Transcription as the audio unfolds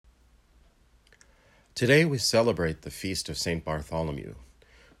Today we celebrate the feast of St. Bartholomew,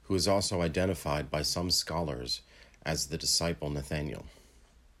 who is also identified by some scholars as the disciple Nathanael.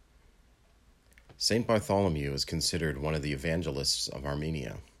 St. Bartholomew is considered one of the evangelists of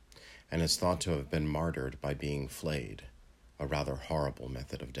Armenia and is thought to have been martyred by being flayed, a rather horrible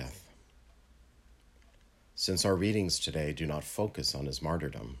method of death. Since our readings today do not focus on his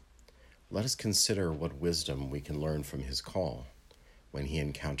martyrdom, let us consider what wisdom we can learn from his call when he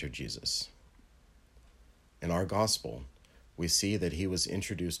encountered Jesus. In our gospel, we see that he was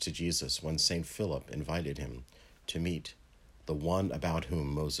introduced to Jesus when St. Philip invited him to meet the one about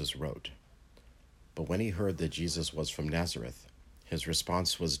whom Moses wrote. But when he heard that Jesus was from Nazareth, his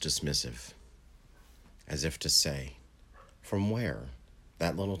response was dismissive, as if to say, "From where?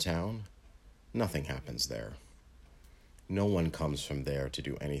 That little town? Nothing happens there. No one comes from there to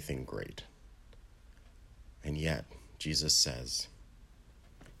do anything great." And yet, Jesus says,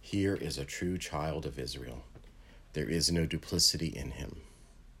 "Here is a true child of Israel. There is no duplicity in him."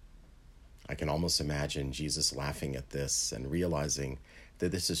 I can almost imagine Jesus laughing at this and realizing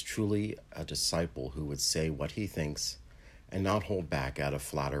that this is truly a disciple who would say what he thinks and not hold back out of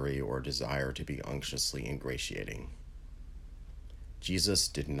flattery or desire to be unctuously ingratiating. Jesus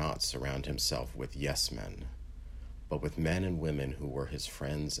did not surround himself with yes men, but with men and women who were his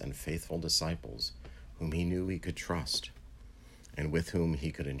friends and faithful disciples whom he knew he could trust and with whom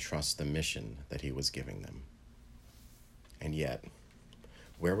he could entrust the mission that he was giving them. And yet,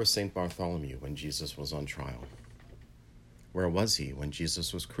 where was St. Bartholomew when Jesus was on trial? Where was he when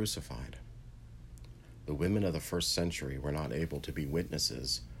Jesus was crucified? The women of the first century were not able to be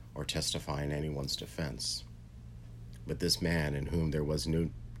witnesses or testify in anyone's defense. But this man, in whom there was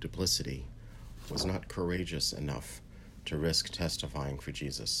no duplicity, was not courageous enough to risk testifying for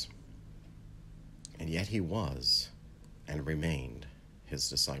Jesus. And yet he was, and remained, his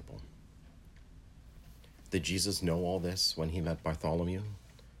disciple. Did Jesus know all this when he met Bartholomew?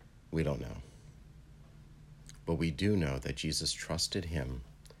 We don't know. But we do know that Jesus trusted him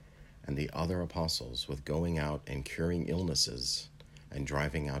and the other apostles with going out and curing illnesses and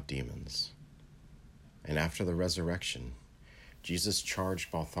driving out demons. And after the resurrection, Jesus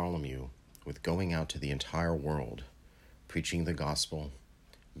charged Bartholomew with going out to the entire world, preaching the gospel,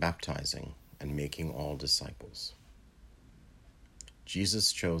 baptizing, and making all disciples.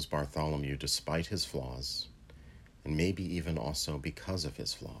 Jesus chose Bartholomew despite his flaws, and maybe even also because of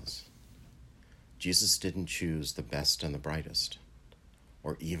his flaws. Jesus didn't choose the best and the brightest,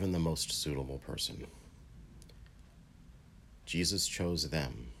 or even the most suitable person. Jesus chose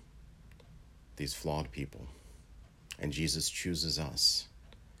them, these flawed people, and Jesus chooses us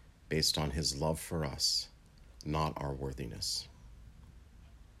based on his love for us, not our worthiness.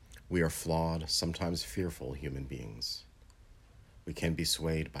 We are flawed, sometimes fearful human beings. We can be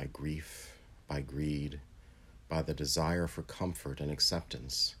swayed by grief, by greed, by the desire for comfort and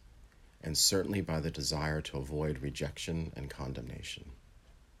acceptance, and certainly by the desire to avoid rejection and condemnation.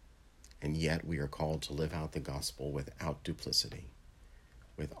 And yet we are called to live out the gospel without duplicity,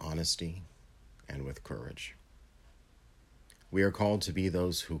 with honesty, and with courage. We are called to be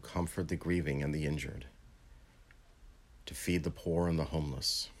those who comfort the grieving and the injured, to feed the poor and the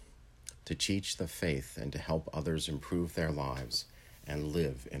homeless, to teach the faith and to help others improve their lives and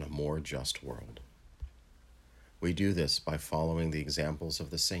live in a more just world. We do this by following the examples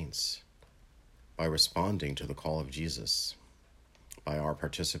of the saints, by responding to the call of Jesus, by our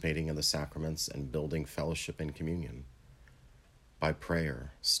participating in the sacraments and building fellowship and communion, by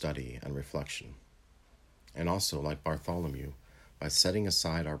prayer, study, and reflection, and also, like Bartholomew, by setting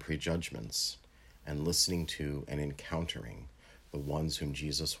aside our prejudgments and listening to and encountering the ones whom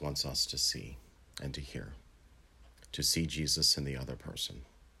Jesus wants us to see and to hear, to see Jesus in the other person.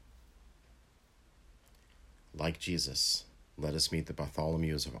 Like Jesus, let us meet the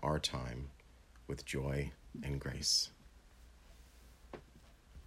Bartholomews of our time with joy and grace.